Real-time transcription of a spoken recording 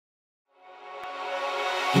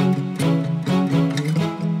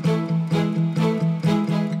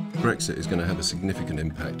Brexit is going to have a significant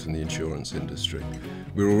impact on the insurance industry.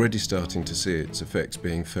 We're already starting to see its effects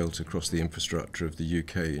being felt across the infrastructure of the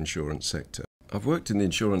UK insurance sector. I've worked in the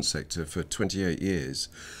insurance sector for 28 years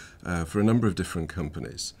for a number of different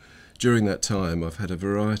companies. During that time, I've had a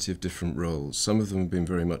variety of different roles. Some of them have been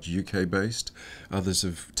very much UK-based, others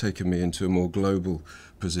have taken me into a more global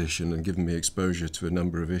position and given me exposure to a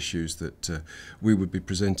number of issues that we would be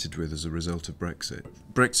presented with as a result of Brexit.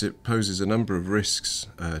 Brexit poses a number of risks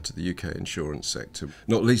to the UK insurance sector,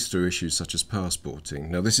 not least through issues such as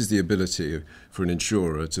passporting. Now, this is the ability for an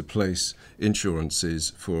insurer to place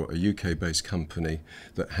insurances for a UK-based company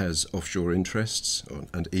that has offshore interests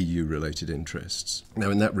and EU-related interests.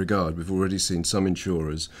 Now, in that regard, we've already seen some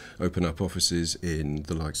insurers open up offices in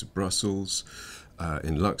the likes of Brussels,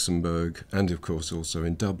 in Luxembourg, and of course also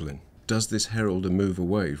in Dublin. Does this herald a move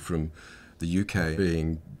away from the UK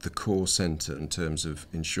being the core centre in terms of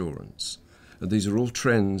insurance? And these are all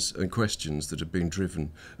trends and questions that have been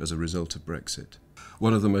driven as a result of Brexit.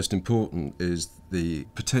 One of the most important is the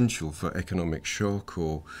potential for economic shock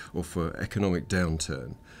or for economic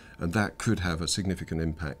downturn, and that could have a significant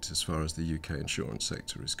impact as far as the UK insurance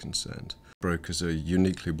sector is concerned. Brokers are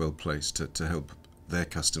uniquely well placed to help their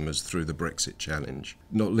customers through the Brexit challenge.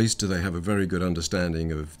 Not least do they have a very good understanding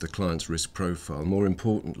of the client's risk profile. More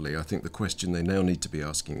importantly, I think the question they now need to be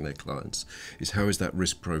asking their clients is, how is that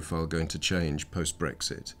risk profile going to change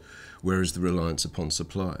post-Brexit? Where is the reliance upon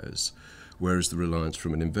suppliers? Where is the reliance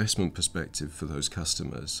from an investment perspective for those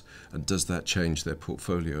customers? And does that change their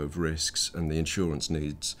portfolio of risks and the insurance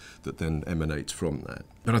needs that then emanate from that?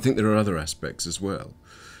 But I think there are other aspects as well.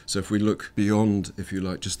 So if we look beyond, if you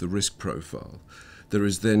like, just the risk profile, there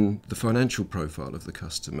is then the financial profile of the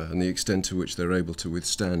customer and the extent to which they're able to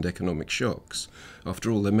withstand economic shocks. After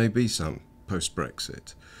all, there may be some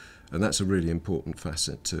post-Brexit, and that's a really important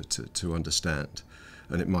facet to understand.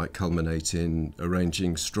 And it might culminate in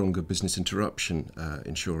arranging stronger business interruption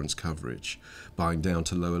insurance coverage, buying down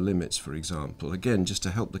to lower limits, for example, again, just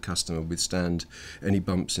to help the customer withstand any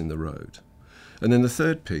bumps in the road. And then the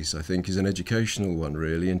third piece, I think, is an educational one,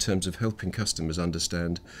 really, in terms of helping customers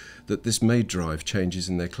understand that this may drive changes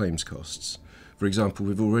in their claims costs. For example,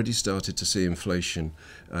 we've already started to see inflation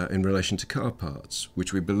in relation to car parts,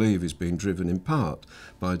 which we believe is being driven in part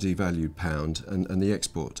by a devalued pound and the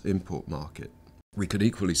export-import market. We could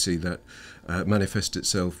equally see that manifest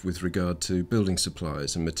itself with regard to building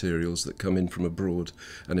supplies and materials that come in from abroad,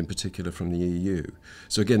 and in particular from the EU.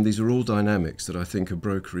 So again, these are all dynamics that I think a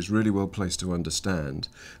broker is really well placed to understand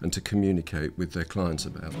and to communicate with their clients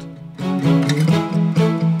about.